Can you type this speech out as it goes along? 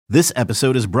This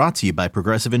episode is brought to you by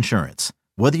Progressive Insurance.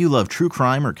 Whether you love true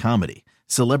crime or comedy,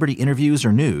 celebrity interviews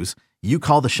or news, you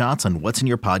call the shots on what's in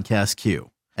your podcast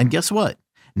queue. And guess what?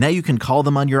 Now you can call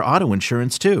them on your auto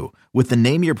insurance too with the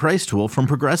Name Your Price tool from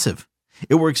Progressive.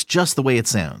 It works just the way it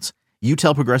sounds. You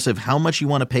tell Progressive how much you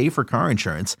want to pay for car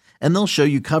insurance, and they'll show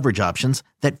you coverage options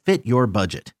that fit your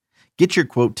budget. Get your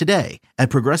quote today at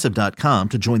Progressive.com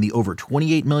to join the over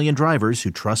 28 million drivers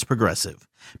who trust Progressive.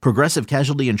 Progressive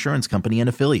Casualty Insurance Company and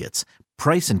Affiliates.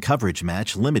 Price and coverage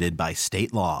match limited by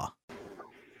state law.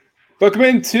 Welcome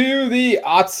into the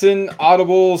Autzen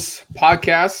Audibles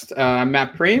podcast. I'm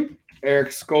Matt Preem, Eric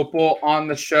Scopel on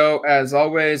the show as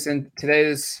always. And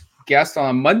today's guest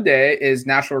on Monday is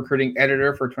National Recruiting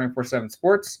Editor for 24/7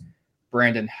 Sports,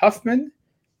 Brandon Huffman.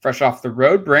 Fresh off the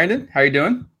road. Brandon, how you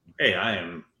doing? Hey, I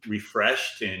am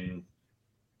refreshed and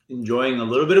enjoying a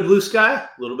little bit of blue sky, a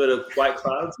little bit of white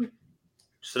clouds.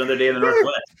 Just another day in the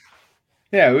Northwest.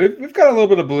 Yeah, we've got a little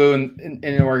bit of blue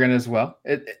in Oregon as well.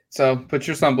 So put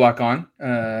your sunblock on.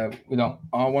 We don't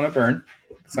all want to burn.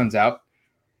 The sun's out.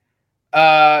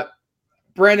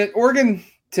 Brandon, Oregon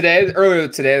earlier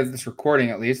today, this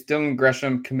recording at least, Dylan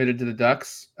Gresham committed to the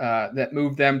Ducks. That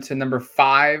moved them to number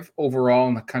 5 overall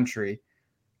in the country.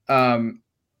 When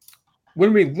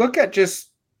we look at just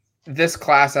this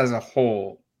class as a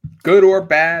whole, good or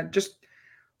bad, just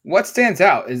what stands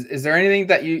out? Is there anything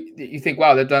that you think,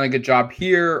 wow, they've done a good job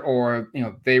here, or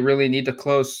they really need to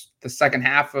close the second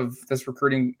half of this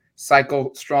recruiting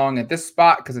cycle strong at this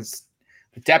spot because it's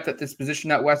the depth at this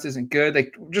position out west isn't good?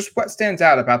 Like, just what stands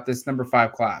out about this number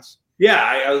 5 class? Yeah,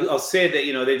 I'll say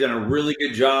that they've done a really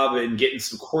good job in getting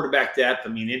some quarterback depth. I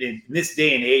mean, in this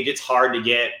day and age, it's hard to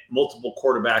get multiple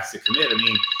quarterbacks to commit. I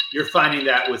mean, you're finding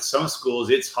that with some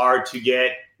schools, it's hard to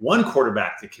get one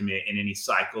quarterback to commit in any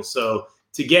cycle. So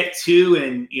to get 2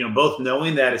 and both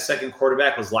knowing that a second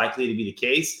quarterback was likely to be the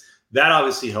case, that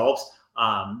obviously helps.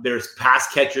 There's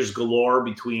pass catchers galore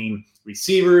between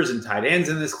receivers and tight ends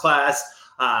in this class.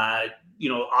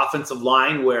 Offensive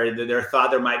line where there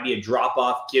thought there might be a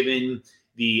drop-off given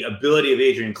the ability of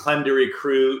Adrian Clem to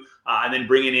recruit, and then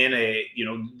bringing in a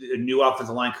new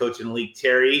offensive line coach in Malik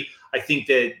Terry. I think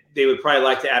that they would probably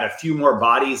like to add a few more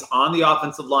bodies on the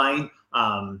offensive line.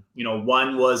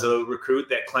 One was a recruit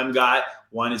that Clem got.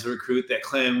 One is a recruit that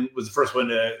Clem was the first one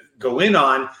to go in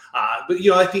on. But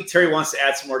I think Terry wants to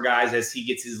add some more guys as he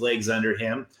gets his legs under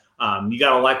him. You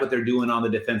got to like what they're doing on the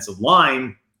defensive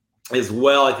line as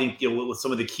well. I think with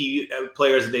some of the key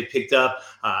players that they picked up,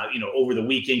 over the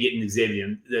weekend, getting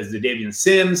Xavier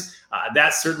Sims,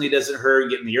 that certainly doesn't hurt.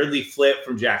 Getting the early flip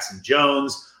from Jackson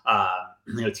Jones,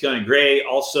 Tiana Gray.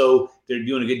 Also, they're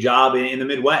doing a good job in the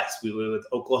Midwest with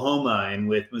Oklahoma and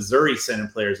with Missouri sending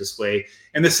players this way.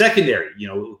 And the secondary,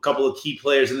 a couple of key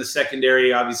players in the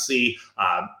secondary, obviously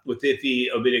with Ife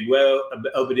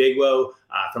Obadegwo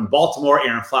from Baltimore,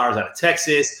 Aaron Flowers out of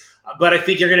Texas. But I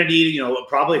think you're going to need,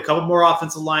 probably a couple more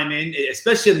offensive linemen,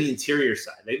 especially on the interior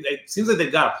side. It seems like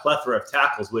they've got a plethora of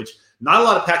tackles, which not a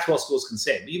lot of Pac-12 schools can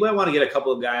say. But you might want to get a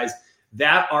couple of guys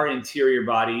that are interior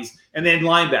bodies. And then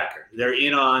linebacker. They're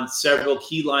in on several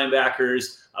key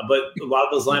linebackers, but a lot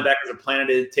of those linebackers are planning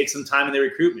to take some time in their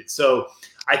recruitment. So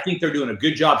I think they're doing a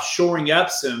good job shoring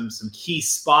up some key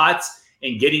spots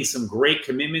and getting some great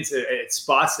commitments at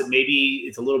spots that maybe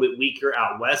it's a little bit weaker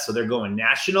out west. So they're going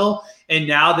national. And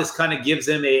now this kind of gives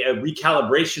them a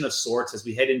recalibration of sorts as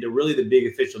we head into really the big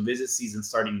official visit season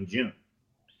starting in June.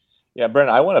 Yeah,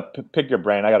 Brandon, I want to pick your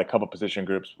brain. I got a couple position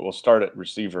groups, but we'll start at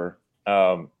receiver.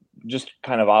 Just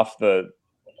kind of off the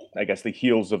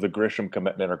heels of the Gresham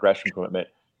commitment.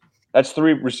 That's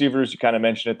 3 receivers. You kind of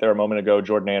mentioned it there a moment ago.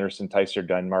 Jordan Anderson, Tyser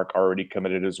Dunmark already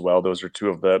committed as well. Those are 2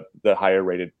 of the higher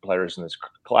rated players in this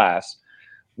class.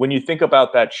 When you think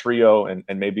about that trio and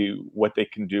maybe what they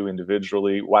can do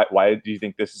individually, why do you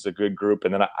think this is a good group?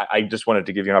 And then I just wanted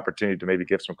to give you an opportunity to maybe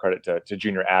give some credit to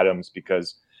Junior Adams,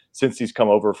 because since he's come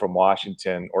over from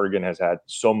Washington, Oregon has had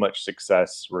so much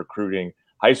success recruiting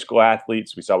high school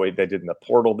athletes. We saw what they did in the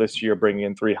portal this year, bringing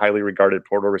in 3 highly regarded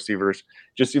portal receivers.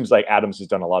 Just seems like Adams has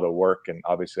done a lot of work, and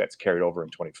obviously that's carried over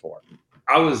in 24.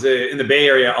 I was in the Bay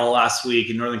Area all last week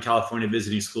in Northern California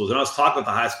visiting schools, and I was talking with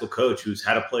the high school coach who's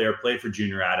had a player play for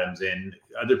Junior Adams, and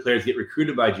other players get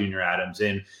recruited by Junior Adams.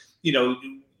 And,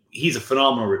 he's a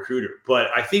phenomenal recruiter. But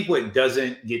I think what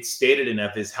doesn't get stated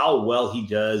enough is how well he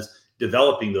does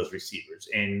developing those receivers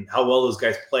and how well those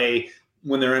guys play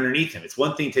when they're underneath him. It's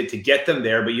one thing to get them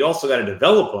there, but you also got to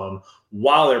develop them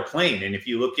while they're playing. And if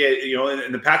you look at,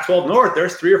 in the Pac-12 North,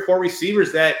 there's 3 or 4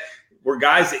 receivers that were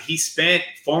guys that he spent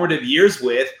formative years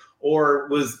with or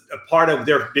was a part of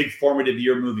their big formative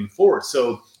year moving forward.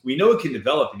 So we know it can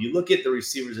develop. And you look at the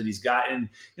receivers that he's got, and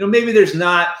maybe there's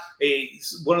not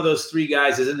one of those three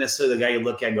guys isn't necessarily the guy you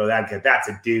look at and go, that's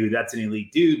a dude, that's an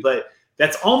elite dude, but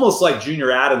that's almost like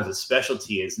Junior Adams'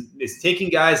 specialty is taking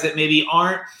guys that maybe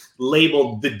aren't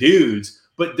labeled the dudes,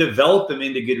 but develop them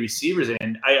into good receivers.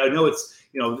 And I know it's,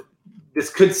 this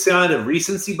could sound a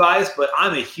recency bias, but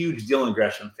I'm a huge Dylan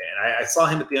Gresham fan. I saw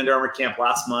him at the Under Armour camp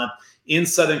last month in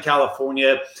Southern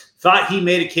California. Thought he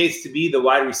made a case to be the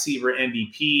wide receiver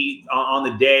MVP on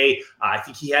the day. I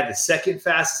think he had the second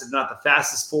fastest, if not the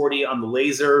fastest 40 on the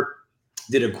laser.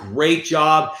 Did a great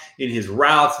job in his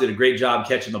routes, did a great job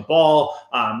catching the ball.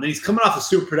 And he's coming off a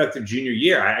super productive junior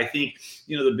year. I think,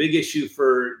 the big issue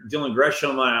for Dylan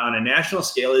Gresham on a national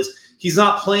scale is he's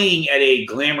not playing at a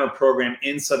glamour program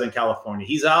in Southern California.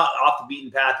 He's out off the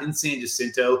beaten path in San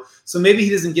Jacinto. So maybe he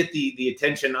doesn't get the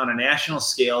attention on a national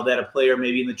scale that a player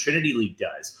maybe in the Trinity League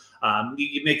does.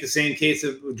 You make the same case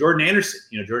of Jordan Anderson.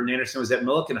 Jordan Anderson was at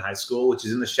Millikan High School, which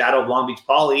is in the shadow of Long Beach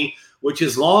Poly, which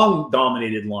has long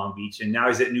dominated Long Beach, and now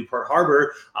he's at Newport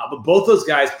Harbor. But both those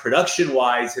guys,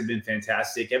 production-wise, have been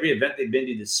fantastic. Every event they've been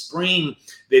to this spring,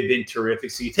 they've been terrific.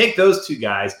 So you take those two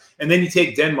guys, and then you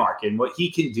take Denmark and what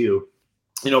he can do.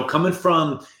 Coming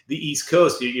from the East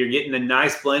Coast, you're getting a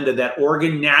nice blend of that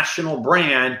Oregon national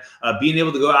brand, being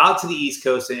able to go out to the East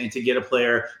Coast and to get a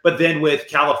player, but then with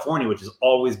California, which has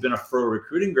always been a furrow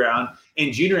recruiting ground,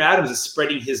 and Junior Adams is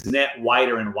spreading his net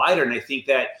wider and wider. And I think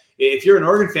that if you're an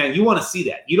Oregon fan, you want to see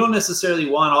that. You don't necessarily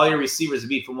want all your receivers to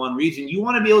be from one region. You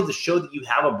want to be able to show that you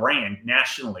have a brand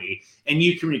nationally and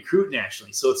you can recruit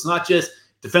nationally. So it's not just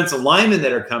defensive linemen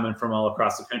that are coming from all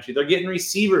across the country. They're getting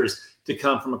receivers to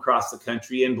come from across the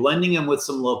country and blending them with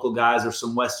some local guys or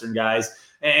some Western guys.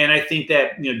 And I think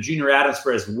that, Junior Adams,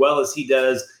 for as well as he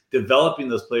does developing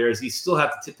those players, you still have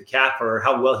to tip the cap for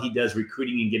how well he does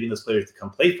recruiting and getting those players to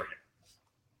come play for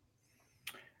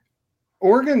him.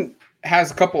 Oregon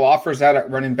has a couple offers out at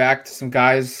running back to some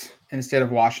guys in the state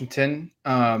of Washington.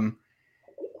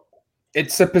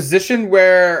 It's a position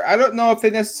where I don't know if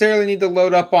they necessarily need to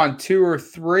load up on 2 or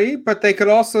 3, but they could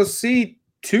also see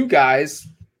 2 guys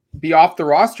be off the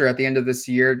roster at the end of this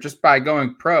year just by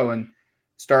going pro, and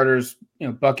starters,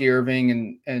 Bucky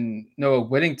Irving and Noah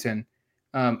Whittington.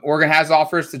 Oregon has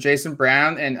offers to Jason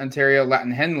Brown and Ontario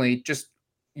Latin Henley. Just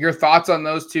your thoughts on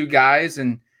those 2 guys,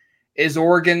 and is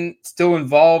Oregon still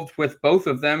involved with both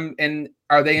of them, and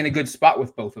are they in a good spot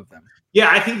with both of them? Yeah,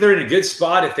 I think they're in a good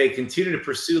spot if they continue to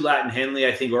pursue Latin Henley.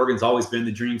 I think Oregon's always been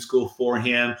the dream school for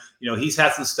him. He's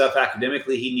had some stuff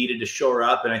academically he needed to shore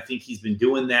up, and I think he's been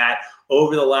doing that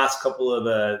over the last couple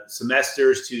of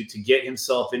semesters to get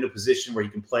himself into a position where he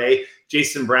can play.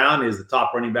 Jason Brown is the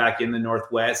top running back in the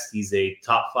Northwest. He's a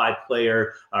top 5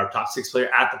 player or top 6 player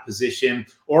at the position.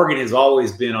 Oregon has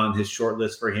always been on his short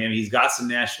list for him. He's got some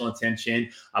national attention,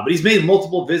 but he's made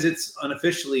multiple visits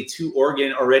unofficially to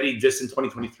Oregon already just in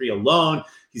 2023 alone.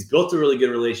 He's built a really good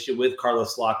relationship with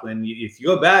Carlos Loughlin. If you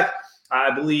go back,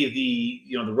 I believe the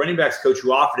running backs coach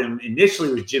who offered him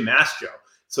initially was Jim Mastro.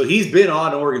 So he's been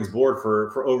on Oregon's board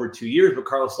for over 2 years, but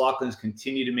Carlos Loughlin has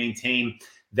continued to maintain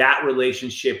that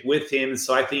relationship with him.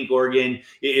 So I think Oregon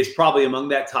is probably among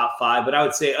that top 5. But I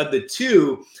would say of the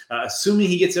 2, assuming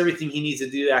he gets everything he needs to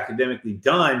do academically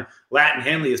done, Latin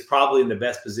Henley is probably in the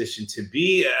best position to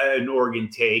be an Oregon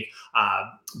take.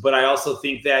 But I also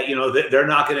think that, they're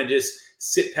not going to just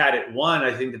sit pat at one.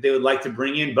 I think that they would like to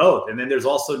bring in both. And then there's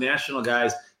also national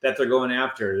guys that they're going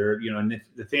after. They're,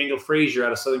 Nathaniel Frazier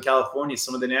out of Southern California,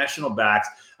 some of the national backs.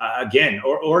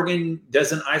 Oregon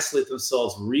doesn't isolate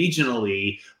themselves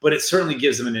regionally, but it certainly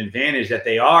gives them an advantage that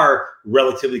they are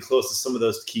relatively close to some of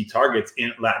those key targets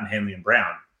in Latin Henley and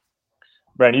Brown.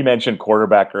 Brandon, you mentioned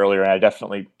quarterback earlier, and I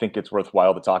definitely think it's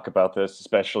worthwhile to talk about this,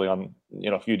 especially on,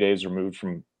 a few days removed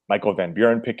from Michael Van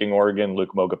Buren picking Oregon.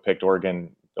 Luke Moga picked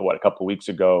Oregon, a couple of weeks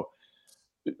ago.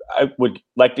 I would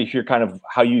like to hear kind of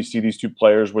how you see these 2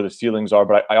 players, where the ceilings are,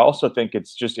 but I also think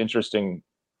it's just interesting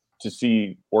to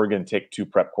see Oregon take 2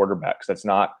 prep quarterbacks. That's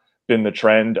not been the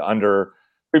trend under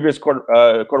previous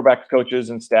quarterback coaches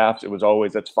and staffs. It was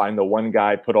always, let's find the one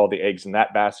guy, put all the eggs in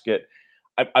that basket.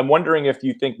 I'm wondering if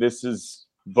you think this is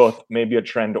both maybe a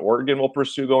trend Oregon will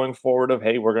pursue going forward of,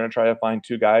 hey, we're going to try to find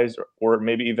 2 guys, or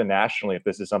maybe even nationally, if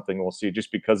this is something we'll see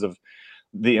just because of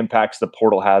the impacts the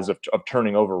portal has of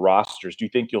turning over rosters. Do you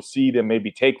think you'll see them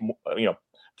maybe take,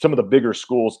 some of the bigger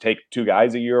schools take 2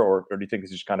 guys a year, or do you think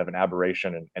this is kind of an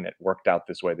aberration and it worked out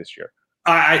this way this year?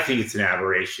 I think it's an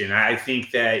aberration. I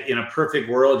think that in a perfect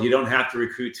world, you don't have to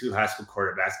recruit 2 high school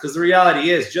quarterbacks, because the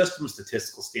reality is, just from a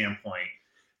statistical standpoint,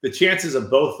 the chances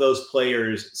of both those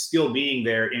players still being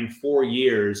there in 4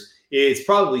 years is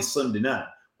probably slim to none.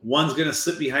 one's going to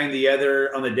slip behind the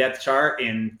other on the depth chart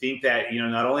and think that,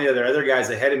 not only are there other guys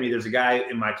ahead of me, there's a guy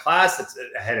in my class that's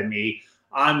ahead of me.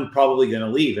 I'm probably going to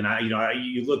leave. And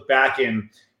you look back and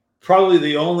probably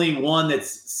the only one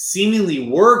that's seemingly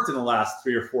worked in the last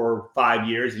 3 or 4 or 5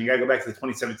 years, and you got to go back to the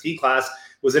 2017 class,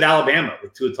 was at Alabama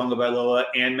with Tua Tagovailoa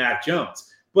and Mac Jones.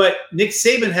 But Nick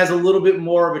Saban has a little bit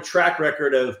more of a track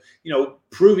record of,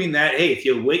 proving that, hey, if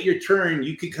you wait your turn,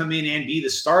 you could come in and be the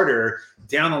starter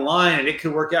down the line, and it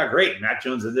could work out great. Mac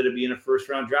Jones ended up being a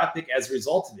first-round draft pick as a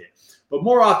result of it. But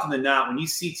more often than not, when you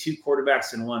see 2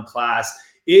 quarterbacks in one class,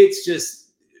 it's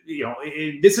just,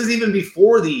 this is even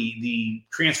before the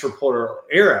transfer portal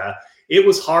era. It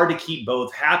was hard to keep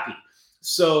both happy.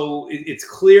 So it's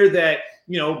clear that,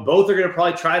 both are going to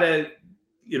probably try to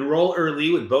enroll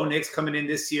early, with Bo Nix coming in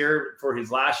this year for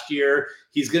his last year.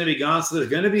 He's going to be gone, so there's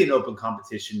going to be an open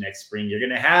competition next spring. You're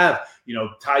going to have,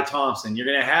 Ty Thompson. You're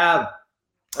going to have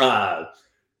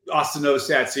Austin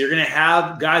Ostat. So you're going to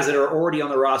have guys that are already on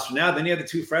the roster now. Then you have the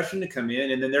 2 freshmen to come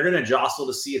in, and then they're going to jostle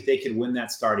to see if they can win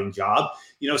that starting job.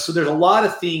 So there's a lot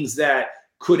of things that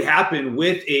could happen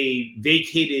with a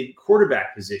vacated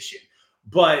quarterback position.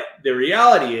 But the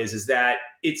reality is that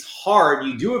it's hard.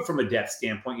 You do it from a depth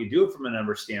standpoint. You do it from a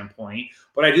number standpoint.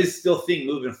 But I just still think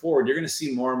moving forward, you're going to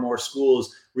see more and more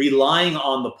schools relying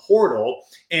on the portal.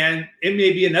 And it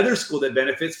may be another school that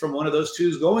benefits from one of those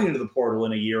 2s going into the portal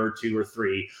in a year or 2 or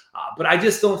 3. But I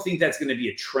just don't think that's going to be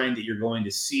a trend that you're going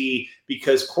to see,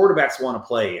 because quarterbacks want to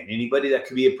play. And anybody that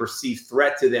could be a perceived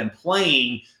threat to them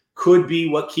playing could be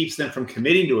what keeps them from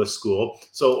committing to a school.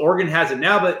 So Oregon has it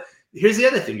now. But here's the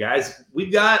other thing, guys.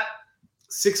 We've got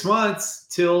 6 months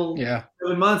till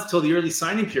 7 months till the early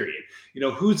signing period.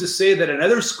 Who's to say that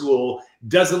another school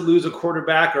doesn't lose a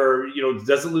quarterback or,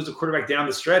 doesn't lose a quarterback down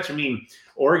the stretch? I mean,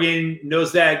 Oregon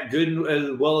knows that good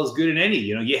as well as good in any.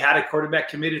 You had a quarterback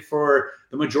committed for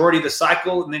the majority of the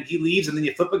cycle, and then he leaves, and then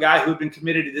you flip a guy who had been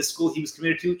committed to this school he was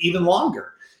committed to even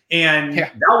longer. And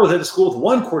that was at a school with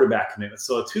 1 quarterback commitment.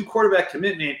 So a 2 quarterback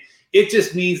commitment, it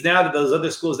just means now that those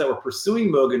other schools that were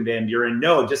pursuing Logan Van Buren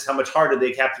know just how much harder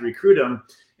they have to recruit him.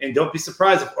 And don't be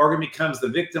surprised if Oregon becomes the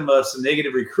victim of some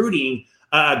negative recruiting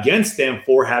against them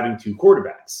for having 2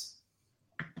 quarterbacks.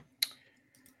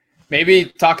 Maybe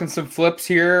talking some flips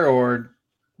here, or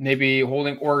maybe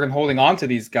Oregon holding on to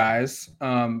these guys.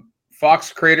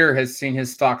 Fox Crater has seen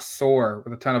his stock soar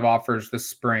with a ton of offers this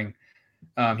spring.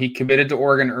 He committed to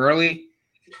Oregon early.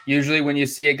 Usually when you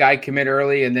see a guy commit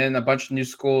early and then a bunch of new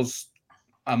schools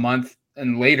a month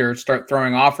and later start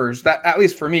throwing offers, that, at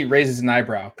least for me, raises an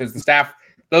eyebrow, because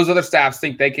those other staffs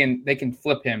think they can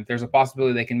flip him. There's a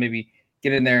possibility they can maybe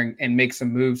get in there and make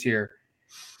some moves here.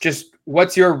 Just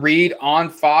what's your read on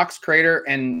Fox Crater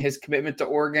and his commitment to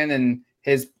Oregon? And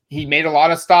he made a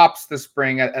lot of stops this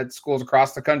spring at schools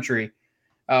across the country.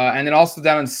 And then also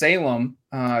down in Salem,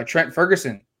 Trent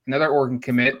Ferguson, another Oregon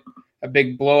commit, a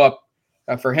big blow up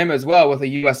for him as well, with a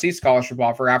USC scholarship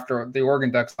offer after the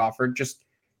Oregon Ducks offered. Just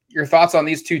your thoughts on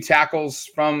these 2 tackles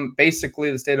from basically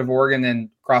the state of Oregon and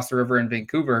across the river in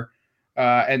Vancouver,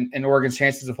 and Oregon's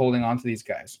chances of holding on to these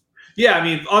guys. Yeah, I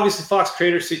mean, obviously Fox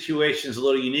Crater's situation is a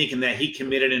little unique in that he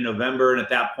committed in November, and at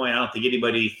that point, I don't think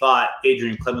anybody thought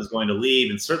Adrian Clem was going to leave,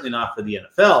 and certainly not for the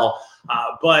NFL.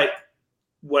 But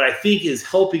what I think is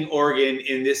helping Oregon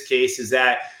in this case is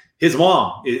that his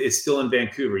mom is still in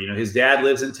Vancouver. His dad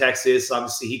lives in Texas.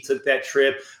 Obviously, he took that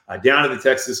trip down to the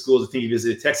Texas schools. I think he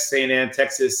visited Texas A&M,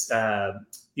 Texas,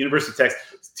 University of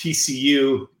Texas,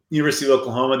 TCU, University of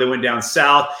Oklahoma. They went down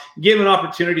south, gave him an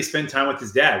opportunity to spend time with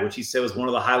his dad, which he said was one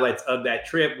of the highlights of that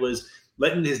trip, was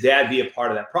letting his dad be a part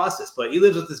of that process. But he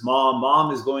lives with his mom.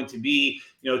 Mom is going to be,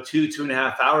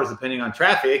 2.5 hours, depending on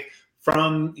traffic,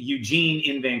 from Eugene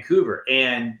in Vancouver.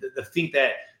 And the thing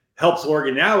that helps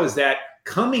Oregon now is that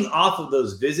coming off of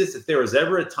those visits, if there was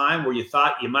ever a time where you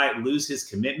thought you might lose his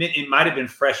commitment, it might have been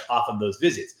fresh off of those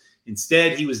visits.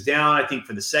 Instead, he was down, I think,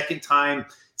 for the second time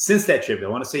since that trip. I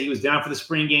want to say he was down for the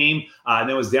spring game, and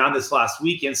then was down this last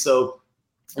weekend. So,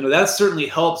 that certainly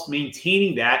helps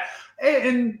maintaining that.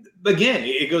 And again,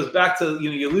 it goes back to,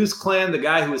 you lose Clem, the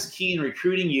guy who was key in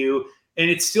recruiting you, and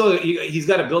it's still, he's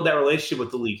got to build that relationship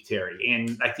with the league, Terry.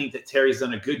 And I think that Terry's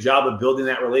done a good job of building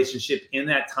that relationship in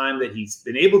that time that he's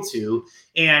been able to.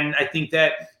 And I think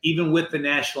that even with the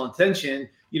national attention,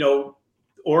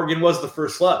 Oregon was the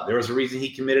first love. There was a reason he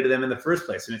committed to them in the first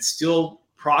place. And it's still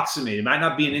proximate. It might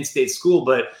not be an in-state school,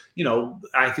 but,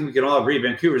 I think we can all agree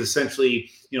Vancouver is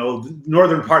essentially,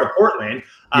 northern part of Portland.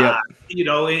 Yeah.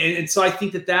 And so I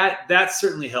think that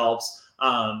certainly helps.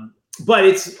 But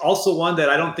it's also one that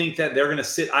I don't think that they're going to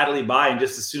sit idly by and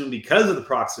just assume because of the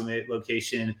proximate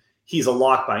location, he's a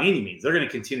lock by any means. They're going to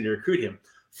continue to recruit him.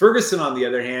 Ferguson, on the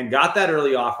other hand, got that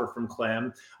early offer from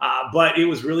Clem, but it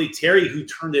was really Terry who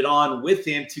turned it on with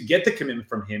him to get the commitment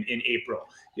from him in April.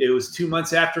 It was 2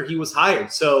 months after he was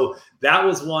hired. So that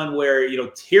was one where,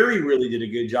 Terry really did a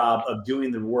good job of doing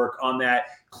the work on that.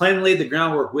 Clem laid the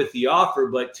groundwork with the offer,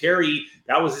 but Terry,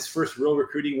 that was his first real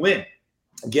recruiting win,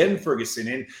 getting Ferguson.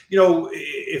 And,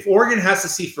 if Oregon has to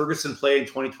see Ferguson play in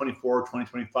 2024,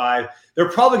 2025, they're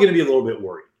probably going to be a little bit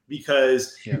worried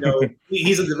because,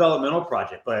 he's a developmental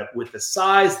project. But with the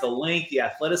size, the length, the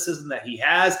athleticism that he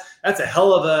has, that's a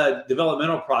hell of a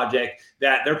developmental project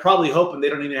that they're probably hoping they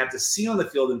don't even have to see on the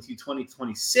field until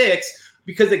 2026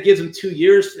 because it gives him 2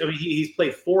 years. I mean, he's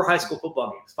played 5 high school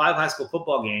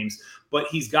football games, but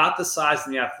he's got the size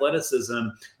and the athleticism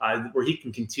where he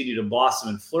can continue to blossom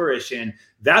and flourish. And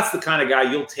that's the kind of guy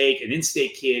you'll take an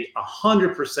in-state kid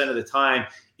 100% of the time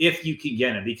if you can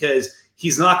get him, because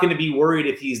he's not going to be worried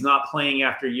if he's not playing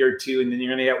after year 2 and then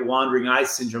you're going to get wandering eye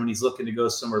syndrome and he's looking to go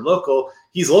somewhere local.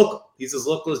 He's local. He's as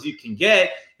local as you can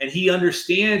get. And he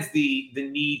understands the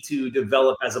need to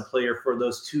develop as a player for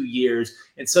those 2 years.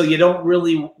 And so you don't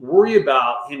really worry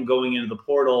about him going into the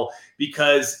portal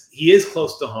because he is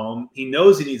close to home. He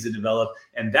knows he needs to develop.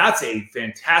 And that's a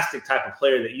fantastic type of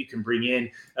player that you can bring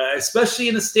in, especially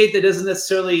in a state that doesn't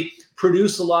necessarily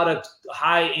produce a lot of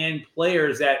high-end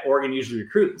players that Oregon usually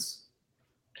recruits.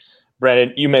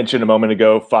 Brandon, you mentioned a moment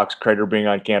ago Fox Crater being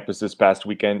on campus this past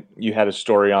weekend. You had a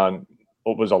story on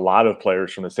what was a lot of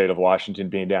players from the state of Washington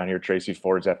being down here, Tracy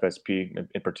Ford's FSP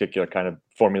in particular, kind of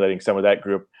formulating some of that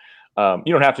group.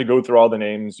 You don't have to go through all the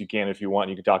names. You can if you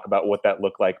want. You can talk about what that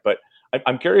looked like. But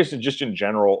I'm curious, just in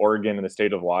general, Oregon and the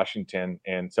state of Washington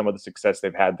and some of the success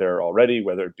they've had there already,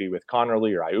 whether it be with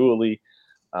Connerly or Iuli,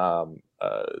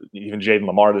 even Jaden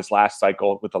Lamar this last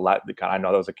cycle with I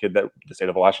know that was a kid that the state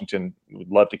of Washington would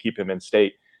love to keep him in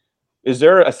state. Is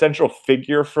there a central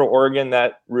figure for Oregon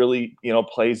that really,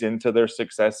 plays into their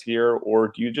success here? Or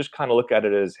do you just kind of look at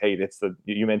it as, hey,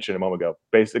 you mentioned a moment ago,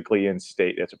 basically in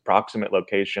state, it's approximate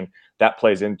location that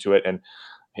plays into it. And,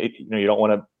 hey, you don't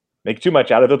want to make too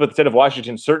much out of it, but the state of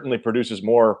Washington certainly produces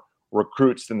more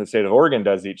recruits than the state of Oregon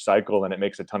does each cycle, and it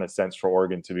makes a ton of sense for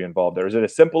Oregon to be involved there. Is it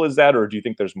as simple as that, or do you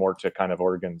think there's more to kind of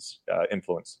Oregon's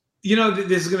influence?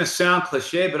 This is going to sound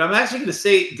cliche, but I'm actually going to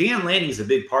say Dan Lanning is a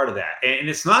big part of that. And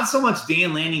it's not so much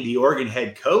Dan Lanning, the Oregon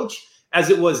head coach,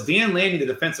 as it was Dan Lanning, the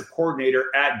defensive coordinator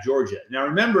at Georgia. Now,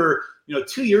 remember,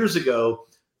 2 years ago,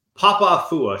 Papa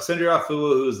Afua, Senator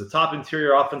Afua, who was the top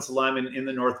interior offensive lineman in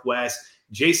the Northwest,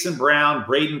 Jason Brown,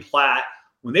 Braden Platt,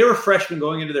 when they were freshmen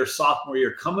going into their sophomore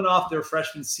year, coming off their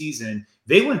freshman season,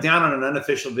 they went down on an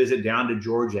unofficial visit down to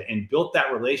Georgia and built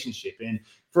that relationship. And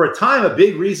for a time, a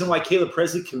big reason why Caleb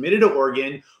Presley committed to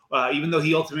Oregon, even though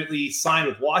he ultimately signed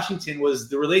with Washington, was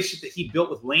the relationship that he built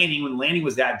with Lanning when Lanning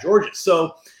was at Georgia.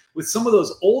 So with some of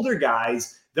those older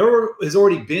guys, has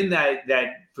already been that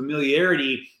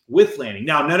familiarity with Lanning.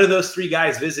 Now, none of those 3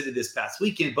 guys visited this past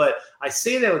weekend, but I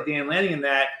say that with Dan Lanning in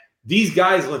that these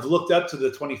guys have looked up to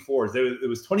the 24s. It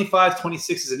was 25,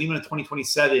 26s, and even a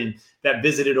 2027 that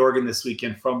visited Oregon this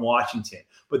weekend from Washington.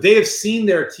 But they have seen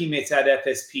their teammates at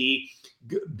FSP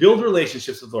build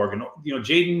relationships with Oregon.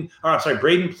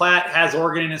 Braden Platt has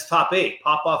Oregon in his top 8.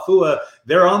 Papa Afua,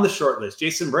 they're on the short list.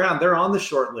 Jason Brown, they're on the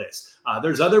short list.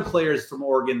 There's other players from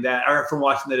Oregon that are from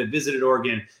Washington that have visited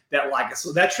Oregon that like us.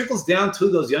 So that trickles down to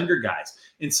those younger guys.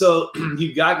 And so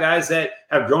you've got guys that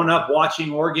have grown up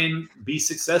watching Oregon be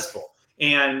successful.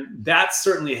 And that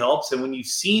certainly helps. And when you've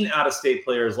seen out-of-state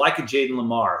players like a Jaden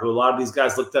Lamar, who a lot of these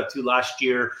guys looked up to last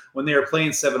year when they were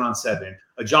playing 7-on-7,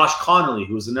 a Josh Connerly,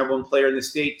 who was the number 1 player in the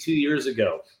state 2 years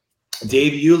ago,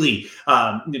 Dave Yulee.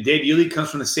 Dave Yulee comes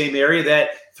from the same area that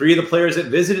 3 of the players that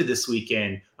visited this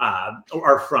weekend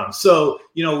are from. So,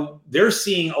 they're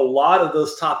seeing a lot of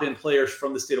those top-end players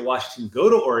from the state of Washington go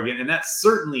to Oregon, and that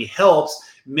certainly helps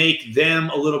make them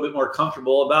a little bit more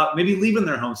comfortable about maybe leaving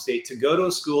their home state to go to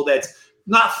a school that's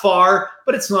not far,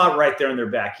 but it's not right there in their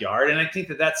backyard. And I think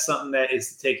that that's something that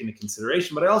is to take into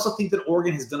consideration. But I also think that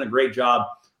Oregon has done a great job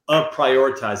of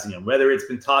prioritizing them, whether it's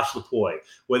been Tosh Lapoy,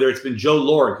 whether it's been Joe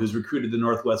Lorg, who's recruited the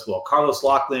Northwest well, Carlos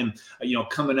Laughlin,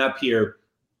 coming up here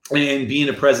and being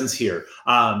a presence here.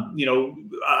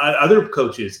 Other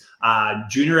coaches,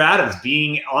 Junior Adams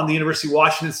being on the University of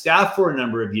Washington staff for a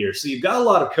number of years. So you've got a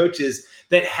lot of coaches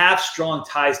that have strong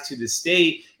ties to the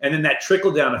state. And then that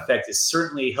trickle-down effect is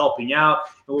certainly helping out.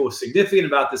 And what was significant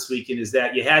about this weekend is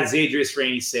that you had Zadrius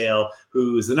Rainey-Sale,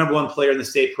 who is the number 1 player in the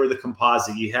state per the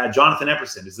composite. You had Jonathan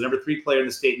Epperson, who's the number 3 player in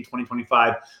the state in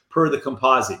 2025 per the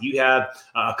composite. You have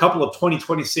a couple of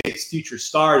 2026 future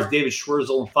stars, David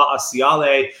Schwerzel and Fa'a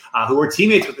Siale, who are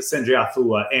teammates with Sendre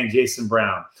Afua and Jason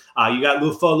Brown. You got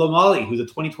Lufo Lomali, who's a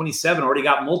 2027, already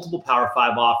got multiple Power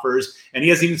 5 offers, and he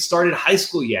hasn't even started high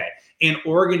school yet. And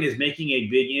Oregon is making a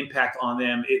big impact on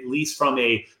them, at least from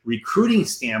a recruiting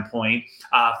standpoint,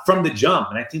 from the jump.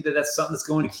 And I think that that's something that's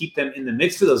going to keep them in the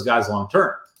mix for those guys long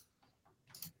term.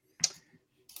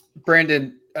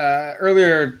 Brandon,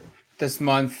 earlier this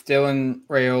month, Dylan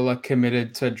Raiola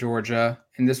committed to Georgia,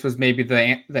 and this was maybe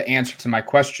the answer to my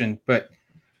question. But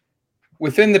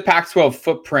within the Pac-12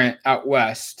 footprint out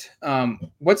west,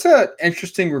 what's an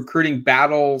interesting recruiting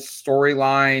battle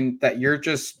storyline that you're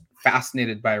just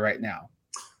fascinated by right now?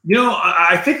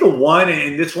 I think the one,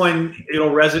 and this one, it'll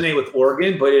resonate with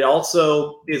Oregon, but it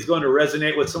also is going to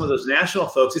resonate with some of those national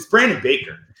folks. It's Brandon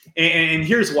Baker. And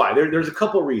here's why. There's a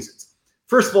couple of reasons.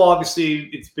 First of all,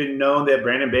 obviously, it's been known that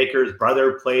Brandon Baker's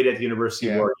brother played at the University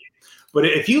of Oregon. But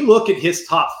if you look at his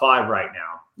top 5 right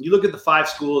now, you look at the 5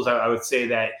 schools, I would say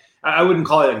that I wouldn't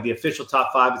call it like the official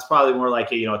top 5. It's probably more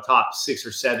like a top 6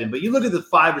 or 7. But you look at the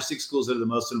 5 or 6 schools that are the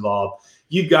most involved.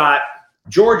 You've got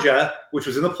Georgia, which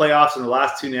was in the playoffs in the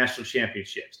last 2 national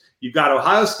championships. You've got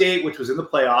Ohio State, which was in the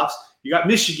playoffs. You got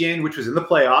Michigan, which was in the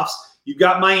playoffs. You've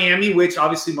got Miami, which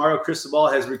obviously Mario Cristobal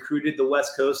has recruited the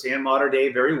West Coast and Mater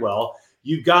Dei very well.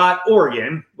 You've got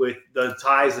Oregon with the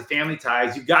ties, the family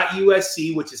ties. You've got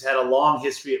USC, which has had a long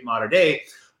history at Mater Dei.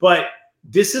 But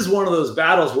this is one of those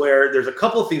battles where there's a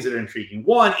couple of things that are intriguing.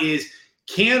 One is,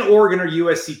 can Oregon or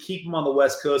USC keep them on the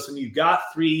West Coast when you've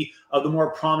got 3 of the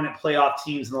more prominent playoff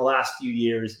teams in the last few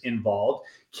years involved?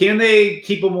 Can they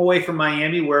keep them away from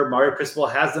Miami, where Mario Cristobal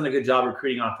has done a good job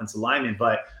recruiting offensive linemen?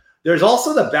 But there's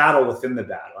also the battle within the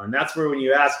battle. And that's where when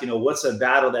you ask, what's a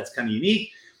battle that's kind of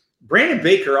unique? Brandon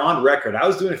Baker on record. I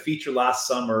was doing a feature last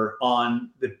summer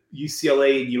on the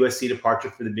UCLA and USC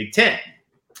departure for the Big Ten.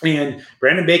 And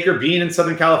Brandon Baker being in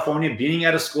Southern California, being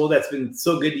at a school that's been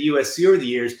so good to USC over the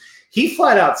years, he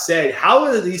flat out said, how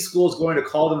are these schools going to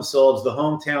call themselves the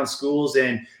hometown schools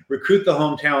and recruit the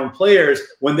hometown players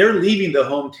when they're leaving the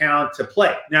hometown to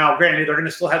play? Now, granted, they're going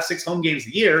to still have 6 home games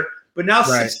a year, but now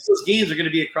 6 of those games are going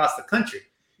to be across the country.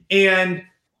 And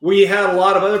we had a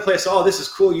lot of other players, this is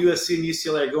cool, USC and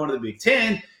UCLA are going to the Big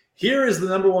Ten. Here is the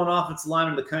number 1 offensive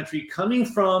lineman in the country coming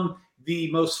from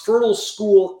the most fertile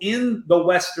school in the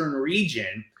Western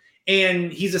region.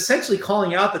 And he's essentially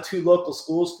calling out the 2 local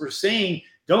schools for saying,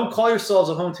 don't call yourselves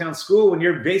a hometown school when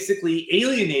you're basically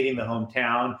alienating the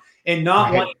hometown and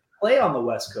not wanting to play on the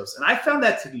West Coast. And I found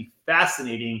that to be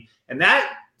fascinating. And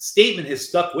that statement has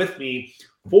stuck with me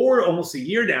for almost a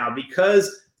year now,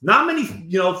 because not many,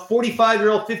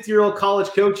 45-year-old, 50-year-old college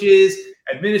coaches,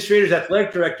 administrators,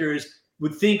 athletic directors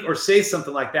would think or say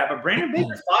something like that. But Brandon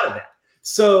Baker thought of that.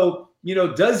 So,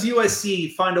 does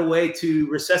USC find a way to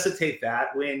resuscitate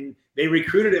that when they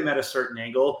recruited him at a certain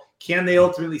angle? Can they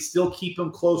ultimately still keep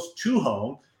him close to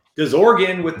home? Does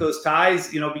Oregon, with those ties,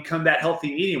 become that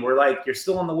healthy medium where, you're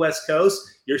still on the West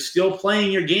Coast, you're still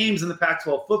playing your games in the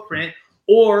Pac-12 footprint?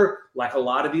 Or, like a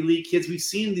lot of elite kids we've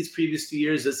seen these previous 2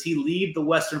 years, does he leave the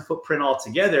Western footprint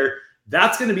altogether?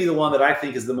 That's going to be the one that I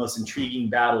think is the most intriguing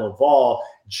battle of all,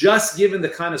 just given the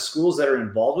kind of schools that are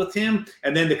involved with him,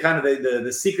 and then the kind of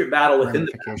the secret battle within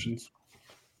the battle.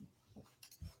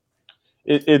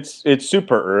 It's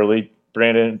super early,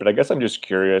 Brandon, but I guess I'm just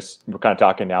curious. We're kind of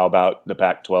talking now about the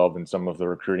Pac-12 and some of the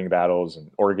recruiting battles,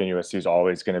 and Oregon USC is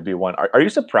always going to be one. Are you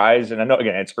surprised? And I know,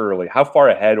 again, it's early, how far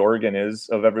ahead Oregon is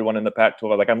of everyone in the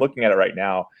Pac-12? I'm looking at it right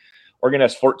now. Oregon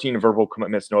has 14 verbal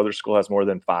commitments. No other school has more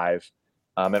than 5.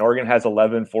 And Oregon has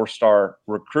 11 4-star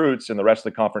recruits, and the rest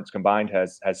of the conference combined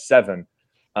has 7.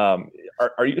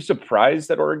 Are you surprised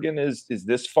that Oregon is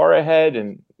this far ahead?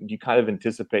 And do you kind of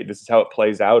anticipate this is how it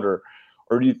plays out, or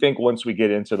do you think once we get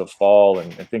into the fall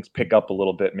and things pick up a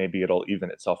little bit, maybe it'll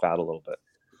even itself out a little bit?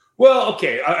 Well,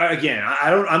 okay. Again,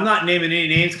 I'm not naming any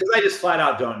names because I just flat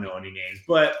out don't know any names.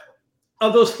 But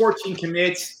of those 14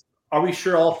 commits, are we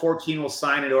sure all 14 will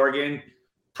sign at Oregon?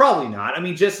 Probably not.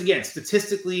 Just again,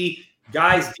 statistically,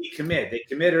 guys decommit. They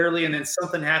commit early, and then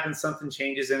something happens, something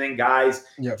changes, and then guys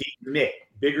decommit.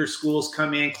 Bigger schools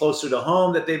come in closer to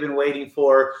home that they've been waiting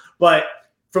for. But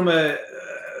from the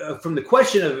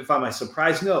question of if am I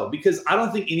surprised, no, because I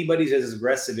don't think anybody's as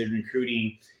aggressive in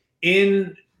recruiting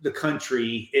in the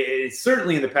country,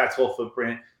 certainly in the Pac-12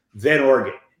 footprint, than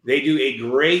Oregon. They do a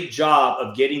great job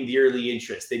of getting the early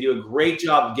interest. They do a great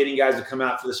job of getting guys to come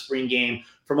out for the spring game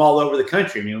from all over the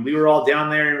country. I mean, we were all down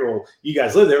there. Well, you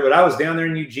guys live there, but I was down there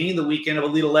in Eugene the weekend of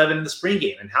Elite 11 in the spring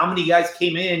game. And how many guys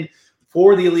came in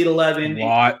for the Elite 11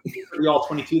 and for the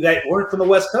All-22 that weren't from the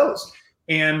West Coast?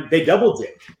 And they doubled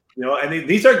it. And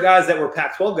these are guys that were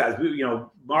Pac-12 guys.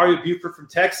 Mario Buford from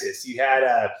Texas. You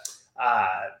had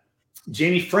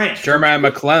Jamie French. Jeremiah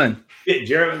McClellan.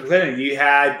 You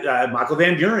had Michael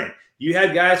Van Buren. You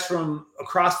had guys from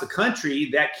across the country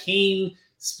that came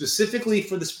specifically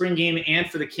for the spring game and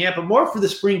for the camp, but more for the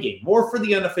spring game, more for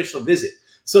the unofficial visit.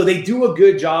 So they do a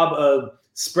good job of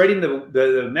spreading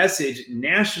the message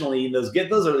nationally and get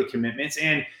those early commitments.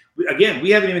 And again,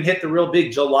 we haven't even hit the real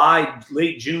big July,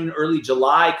 late June, early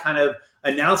July kind of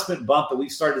announcement bump that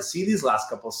we've started to see these last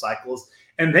couple of cycles.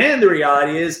 And then the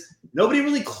reality is nobody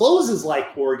really closes like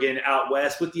Oregon out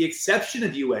west with the exception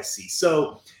of USC.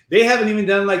 So they haven't even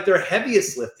done like their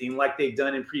heaviest lifting like they've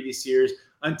done in previous years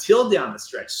until down the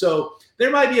stretch. So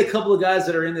there might be a couple of guys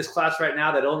that are in this class right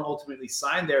now that don't ultimately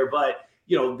sign there, but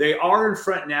they are in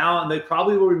front now and they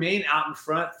probably will remain out in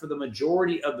front for the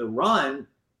majority of the run.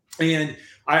 And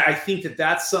I think that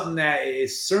that's something that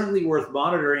is certainly worth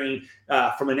monitoring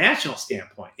from a national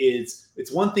standpoint.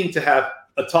 It's one thing to have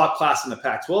a top class in the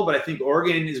Pac-12, but I think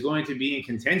Oregon is going to be in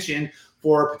contention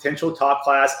for a potential top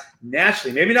class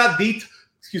nationally. Maybe not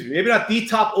the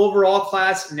top overall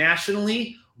class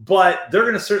nationally, but they're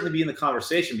going to certainly be in the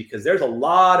conversation because there's a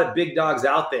lot of big dogs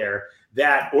out there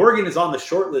that Oregon is on the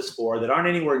short list for that aren't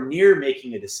anywhere near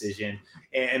making a decision.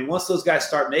 And once those guys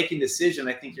start making a decision,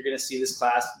 I think you're going to see this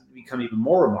class become even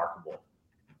more remarkable.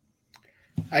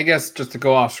 I guess just to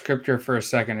go off script here for a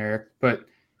second, Eric, but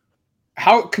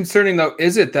how concerning, though,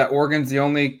 is it that Oregon's the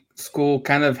only school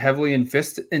kind of heavily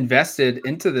invested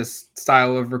into this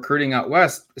style of recruiting out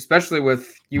west, especially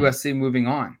with USC moving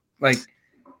on? Like,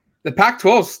 the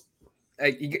Pac-12's,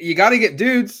 like, you got to get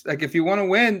dudes. Like, if you want to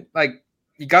win, like,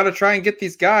 you got to try and get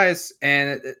these guys.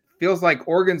 And it feels like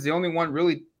Oregon's the only one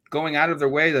really going out of their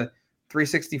way to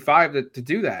 365 to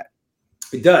do that.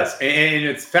 It does. And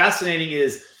it's fascinating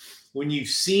is when you've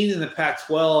seen in the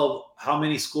Pac-12 how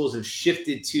many schools have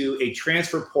shifted to a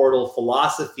transfer portal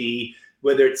philosophy,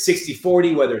 whether it's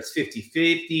 60-40, whether it's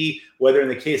 50-50, whether in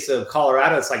the case of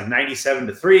Colorado, it's like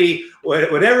 97-3,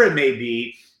 whatever it may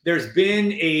be, there's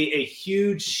been a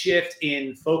huge shift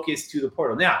in focus to the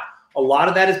portal. Now, a lot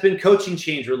of that has been coaching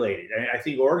change related. I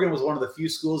think Oregon was one of the few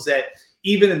schools that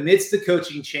even amidst the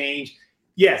coaching change,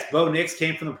 yes, Bo Nix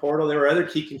came from the portal. There were other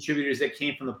key contributors that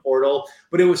came from the portal,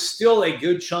 but it was still a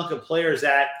good chunk of players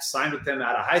that signed with them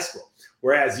out of high school.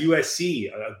 Whereas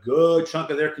USC, a good chunk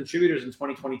of their contributors in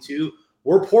 2022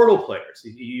 were portal players.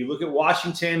 You look at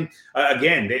Washington,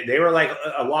 again, they were like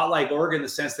a lot like Oregon in the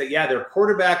sense that, yeah, their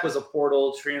quarterback was a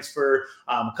portal transfer.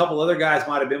 A couple other guys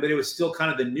might have been, but it was still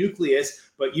kind of the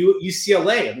nucleus. But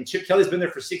UCLA, I mean, Chip Kelly's been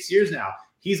there for 6 years now.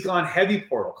 He's gone heavy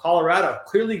portal. Colorado,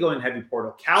 clearly going heavy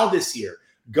portal. Cal this year,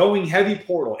 going heavy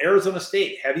portal. Arizona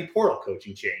State, heavy portal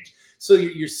coaching change. So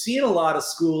you're seeing a lot of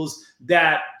schools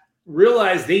that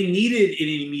realized they needed an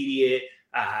immediate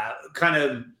kind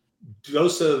of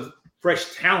dose of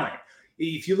fresh talent.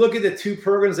 If you look at the two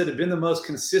programs that have been the most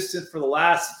consistent for the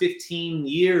last 15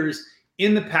 years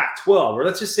in the Pac-12, or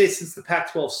let's just say since the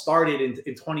Pac-12 started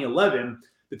in 2011,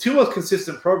 the two most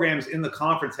consistent programs in the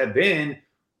conference have been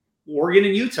Oregon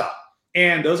and Utah.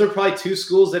 And those are probably two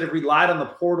schools that have relied on the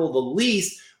portal the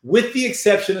least, with the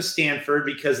exception of Stanford,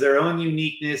 because their own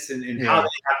uniqueness and how they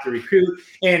have to recruit.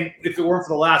 And if it weren't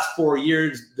for the last 4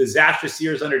 years, disastrous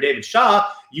years under David Shaw,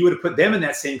 you would have put them in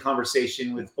that same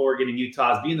conversation with Oregon and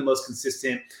Utah as being the most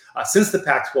consistent since the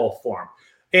Pac-12 formed.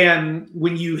 And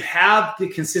when you have the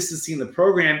consistency in the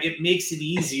program, it makes it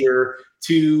easier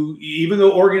to, even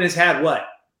though Oregon has had,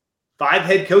 5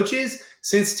 head coaches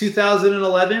since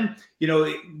 2011,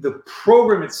 the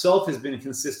program itself has been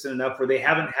consistent enough where they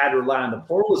haven't had to rely on the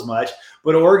portal as much.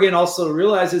 But Oregon also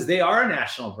realizes they are a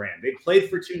national brand. They played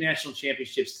for 2 national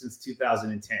championships since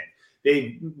 2010.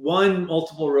 They've won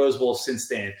multiple Rose Bowls since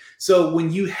then. So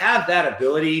when you have that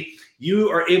ability, you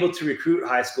are able to recruit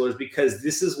high schoolers because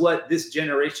this is what this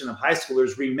generation of high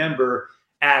schoolers remember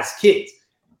as kids.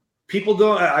 People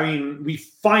don't, we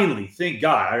finally, thank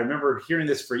God, I remember hearing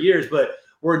this for years, but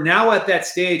we're now at that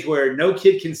stage where no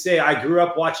kid can say, I grew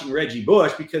up watching Reggie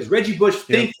Bush, because Reggie Bush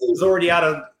thinks he was already out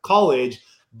of college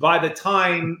by the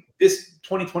time this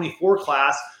 2024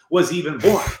 class was even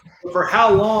born. For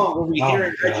how long were we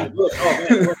hearing Reggie Bush? Oh,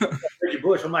 man, Reggie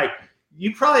Bush. I'm like,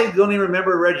 you probably don't even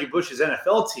remember Reggie Bush's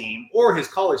NFL team or his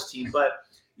college team, but,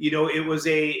 it was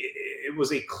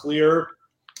a clear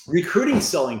recruiting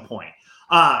selling point.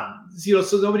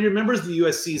 So nobody remembers the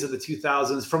USCs of the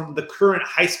 2000s from the current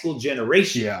high school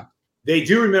generation. Yeah. They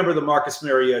do remember the Marcus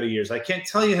Mariota years. I can't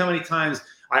tell you how many times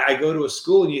I go to a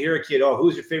school and you hear a kid, oh,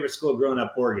 who's your favorite school growing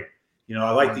up? Oregon.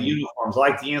 I like the uniforms. I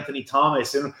like the Anthony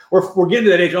Thomas. And we're getting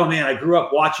to that age. Oh, man, I grew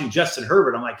up watching Justin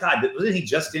Herbert. I'm like, God, wasn't he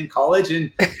just in college?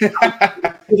 And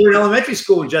we were in elementary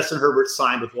school when Justin Herbert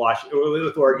signed with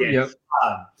Oregon. Yep.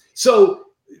 So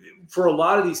for a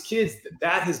lot of these kids,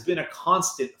 that has been a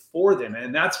constant for them.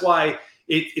 And that's why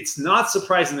it's not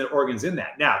surprising that Oregon's in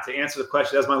that. Now, to answer the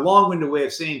question, that's my long-winded way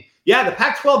of saying, yeah, the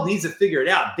Pac-12 needs to figure it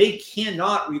out. They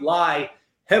cannot rely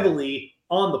heavily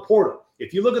on the portal.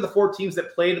 If you look at the 4 teams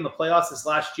that played in the playoffs this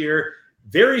last year,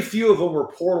 very few of them were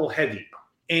portal heavy.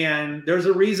 And there's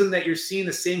a reason that you're seeing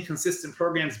the same consistent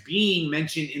programs being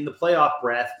mentioned in the playoff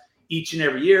breath each and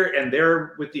every year. And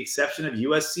they're, with the exception of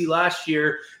USC last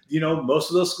year, most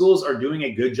of those schools are doing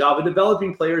a good job of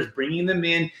developing players, bringing them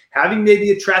in, having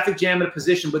maybe a traffic jam at a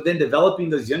position, but then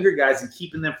developing those younger guys and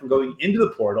keeping them from going into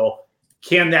the portal.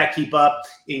 Can that keep up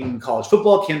in college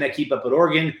football? Can that keep up at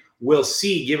Oregon? We'll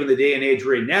see, given the day and age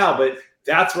we're in now. But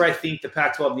that's where I think the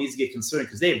Pac-12 needs to get concerned,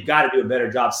 because they've got to do a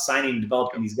better job signing and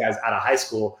developing these guys out of high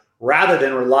school rather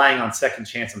than relying on second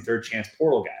chance and third chance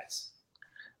portal guys.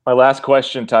 My last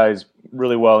question ties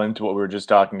really well into what we were just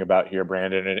talking about here,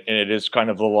 Brandon, and it is kind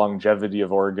of the longevity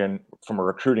of Oregon from a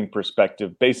recruiting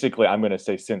perspective. Basically, I'm going to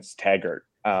say since Taggart.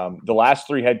 The last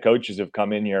 3 head coaches have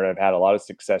come in here and have had a lot of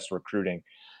success recruiting.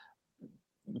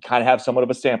 We kind of have somewhat of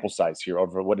a sample size here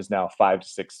over what is now 5 to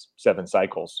 6, 7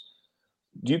 cycles.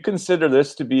 Do you consider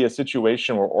this to be a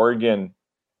situation where Oregon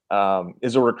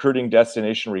is a recruiting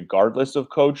destination regardless of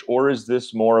coach, or is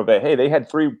this more of a, hey, they had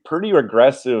 3 pretty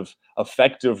aggressive,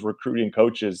 effective recruiting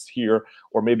coaches here,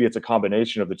 or maybe it's a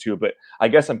combination of the two? But I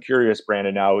guess I'm curious,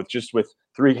 Brandon, now with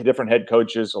 3 different head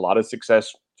coaches, a lot of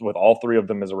success with all 3 of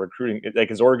them as a recruiting,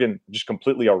 is Oregon just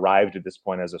completely arrived at this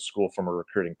point as a school from a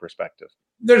recruiting perspective?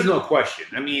 There's no question.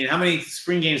 I mean, how many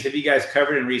spring games have you guys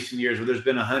covered in recent years where there's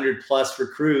been 100+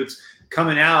 recruits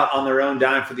coming out on their own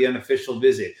dime for the unofficial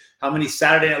visit? How many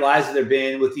Saturday Night Lives have there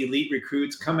been with elite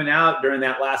recruits coming out during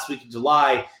that last week of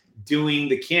July doing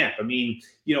the camp? I mean,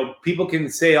 people can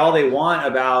say all they want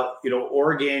about,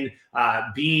 Oregon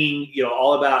being,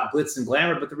 all about glitz and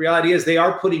glamour, but the reality is they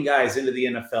are putting guys into the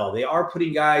NFL. They are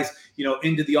putting guys,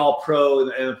 into the All-Pro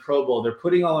and the Pro Bowl. They're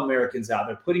putting All-Americans out.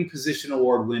 They're putting position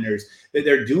award winners.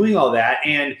 They're doing all that,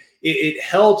 and it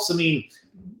helps. I mean,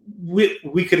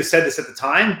 we could have said this at the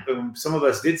time. Some of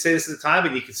us did say this at the time,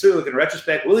 and you can certainly look in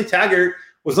retrospect. Willie Taggart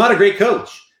was not a great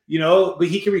coach, but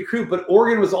he can recruit. But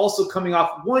Oregon was also coming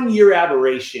off 1-year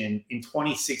aberration in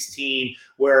 2016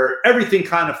 where everything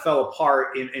kind of fell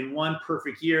apart in one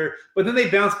perfect year. But then they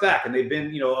bounced back, and they've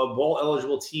been, a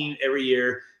bowl-eligible team every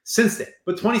year since then.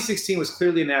 But 2016 was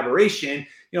clearly an aberration.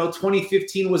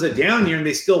 2015 was a down year, and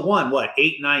they still won,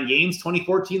 8, 9 games?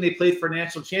 2014, they played for a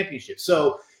national championship.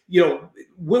 So,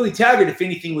 Willie Taggart, if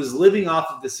anything, was living off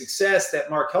of the success that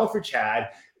Mark Helfrich had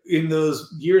in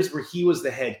those years where he was the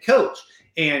head coach,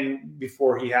 and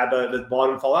before he had the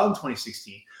bottom fall out in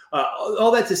 2016.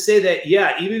 All that to say that,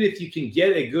 yeah, even if you can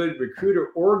get a good recruiter,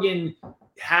 Oregon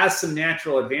has some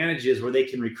natural advantages where they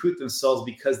can recruit themselves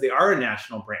because they are a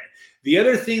national brand. The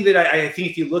other thing that I think,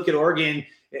 if you look at Oregon,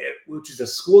 which is a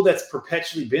school that's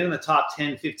perpetually been in the top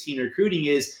 10, 15 recruiting,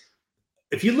 is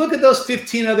if you look at those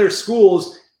 15 other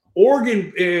schools,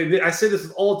 Oregon, I say this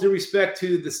with all due respect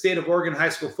to the state of Oregon high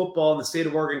school football and the state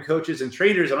of Oregon coaches and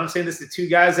trainers, and I'm saying this to 2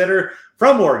 guys that are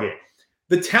from Oregon.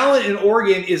 The talent in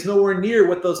Oregon is nowhere near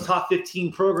what those top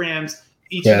 15 programs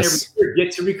each and every year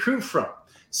get to recruit from.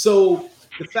 So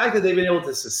the fact that they've been able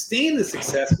to sustain the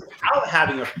success without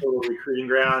having a total recruiting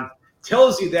ground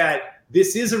tells you that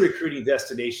this is a recruiting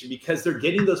destination, because they're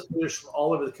getting those players from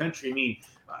all over the country. I mean,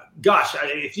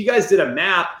 if you guys did a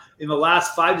map in the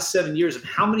last 5 to 7 years of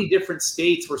how many different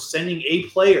states were sending a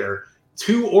player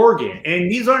to Oregon, and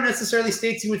these aren't necessarily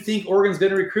states you would think Oregon's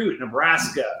going to recruit: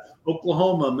 Nebraska,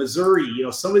 Oklahoma, Missouri,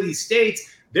 some of these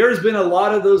states, there's been a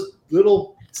lot of those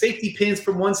little safety pins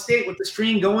from one state with the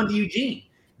stream going to Eugene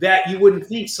that you wouldn't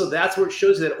think. So that's where it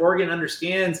shows that Oregon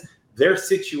understands their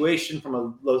situation from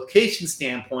a location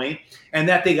standpoint, and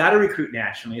that they got to recruit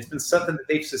nationally. It's been something that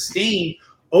they've sustained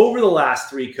over the last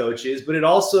 3 coaches, but it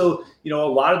also, a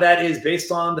lot of that is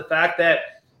based on the fact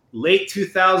that late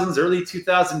 2000s, early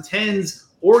 2010s,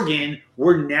 Oregon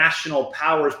were national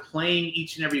powers playing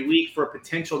each and every week for a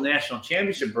potential national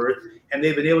championship berth, and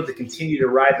they've been able to continue to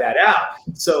ride that out.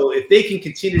 So if they can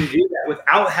continue to do that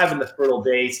without having the fertile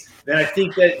base, then I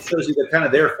think that shows you they're kind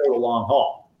of there for the long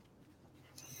haul.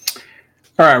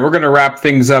 All right, we're going to wrap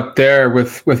things up there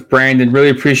with Brandon. Really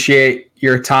appreciate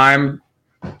your time.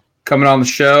 coming on the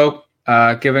show,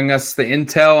 giving us the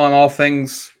intel on all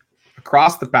things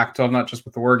across the Pac-12, not just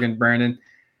with Oregon, Brandon.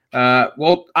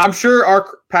 Well, I'm sure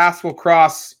our paths will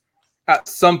cross at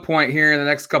some point here in the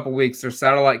next couple weeks. There's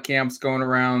satellite camps going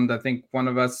around. I think one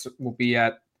of us will be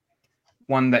at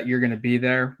one that you're going to be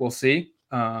there. We'll see.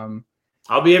 I'll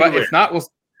be everywhere. But if not,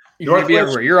 you're going to be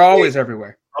everywhere. You're always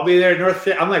everywhere. I'll be there.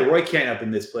 I'm like Roy Kent up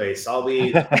in this place. I'll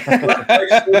be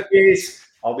showcase.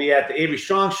 I'll be at the Avery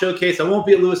Strong showcase. I won't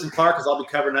be at Lewis and Clark because I'll be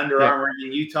covering Under Armour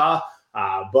in Utah.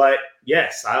 But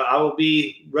yes, I will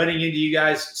be running into you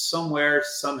guys somewhere,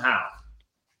 somehow.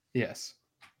 Yes.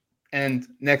 And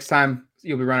next time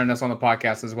you'll be running us on the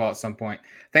podcast as well at some point.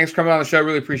 Thanks for coming on the show.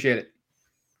 Really appreciate it.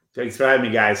 Thanks for having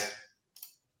me, guys.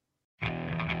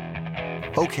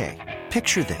 Okay,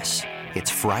 picture this. It's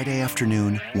Friday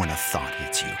afternoon when a thought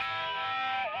hits you.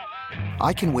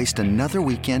 I can waste another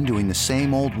weekend doing the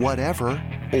same old whatever,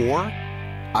 or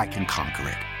I can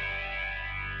conquer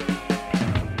it.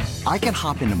 I can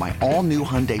hop into my all-new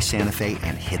Hyundai Santa Fe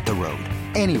and hit the road.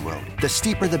 Any road. The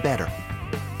steeper, the better.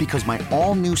 Because my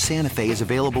all-new Santa Fe is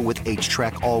available with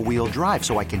H-Track all-wheel drive,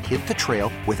 so I can hit the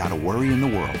trail without a worry in the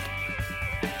world.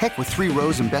 Heck, with 3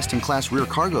 rows and best-in-class rear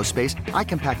cargo space, I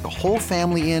can pack the whole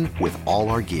family in with all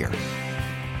our gear.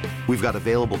 We've got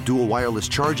available dual wireless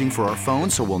charging for our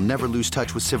phones, so we'll never lose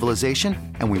touch with civilization,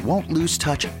 and we won't lose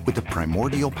touch with the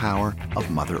primordial power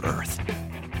of Mother Earth.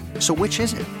 So which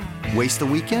is it? Waste the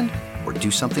weekend or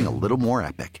do something a little more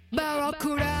epic?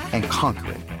 And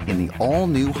conquer it in the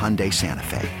all-new Hyundai Santa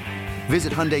Fe.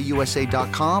 Visit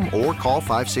HyundaiUSA.com or call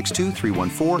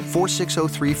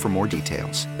 562-314-4603 for more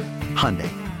details.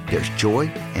 Hyundai, there's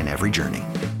joy in every journey.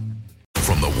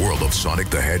 From the world of Sonic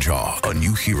the Hedgehog, a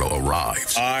new hero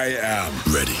arrives. I am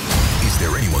ready. Is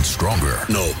there anyone stronger?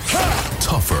 No.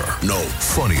 Tougher? No.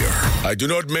 Funnier? I do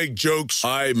not make jokes,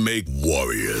 I make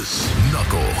warriors.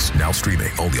 Knuckles, now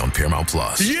streaming only on Paramount+.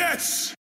 Yes!